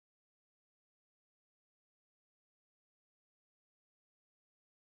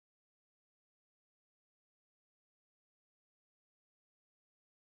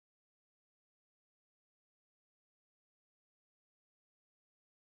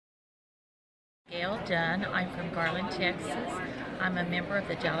Gail Dunn. I'm from Garland, Texas. I'm a member of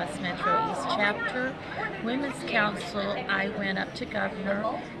the Dallas Metro East Chapter. Women's Council, I went up to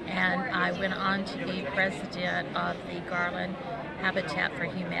governor and I went on to be president of the Garland Habitat for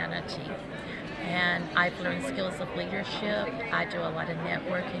Humanity. And I've learned skills of leadership. I do a lot of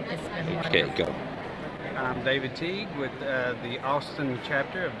networking. It's been wonderful. Okay, go. I'm David Teague with the Austin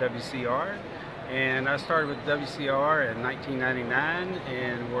chapter of WCR, and I started with WCR in 1999,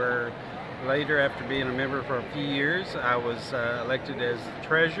 and we're later, after being a member for a few years, I was elected as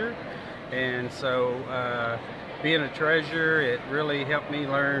treasurer. And so being a treasurer, it really helped me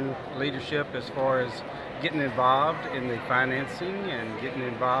learn leadership as far as getting involved in the financing and getting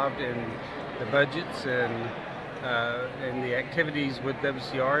involved in the budgets and the activities with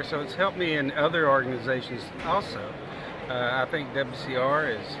WCR. So it's helped me in other organizations also. I think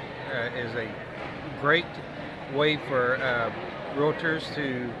WCR is a great way for realtors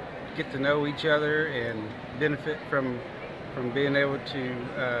to get to know each other and benefit from being able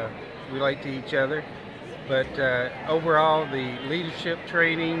to relate to each other. But overall, the leadership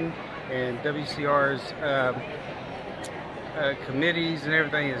training and WCR's committees and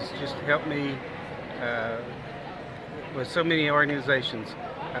everything has just helped me with so many organizations.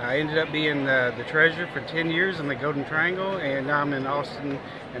 I ended up being the treasurer for 10 years in the Golden Triangle, and now I'm in Austin,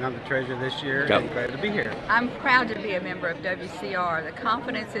 and I'm the treasurer this year, and glad to be here. I'm proud to be a member of WCR. The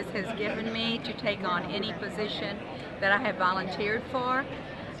confidence this has given me to take on any position that I have volunteered for,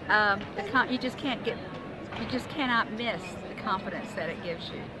 you just cannot miss the confidence that it gives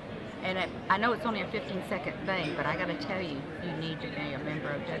you. And I know it's only a 15-second thing, but I got to tell you, you need to be a member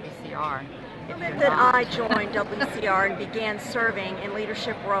of WCR. The moment that I joined WCR and began serving in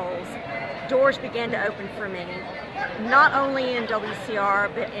leadership roles, doors began to open for me, not only in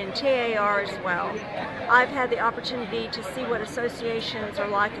WCR, but in TAR as well. I've had the opportunity to see what associations are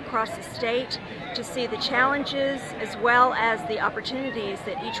like across the state, to see the challenges as well as the opportunities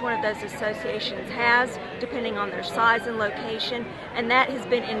that each one of those associations has, depending on their size and location, and that has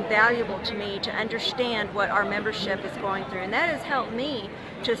been invaluable to me to understand what our membership is going through, and that has helped me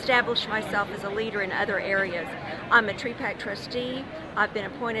to establish myself as a leader in other areas. I'm a Tree Pack trustee. I've been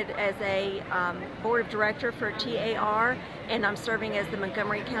appointed as a board of director for TAR, and I'm serving as the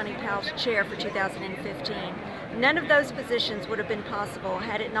Montgomery County PALS chair for 2015. None of those positions would have been possible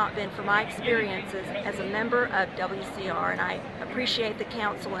had it not been for my experiences as a member of WCR, and I appreciate the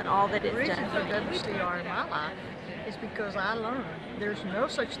council and all that it's done for me. The reason for WCR in my life is because I learned there's no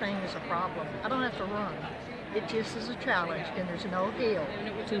such thing as a problem. I don't have to run. It just is a challenge, and there's no hill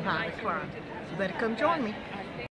too high to climb. You better come join me.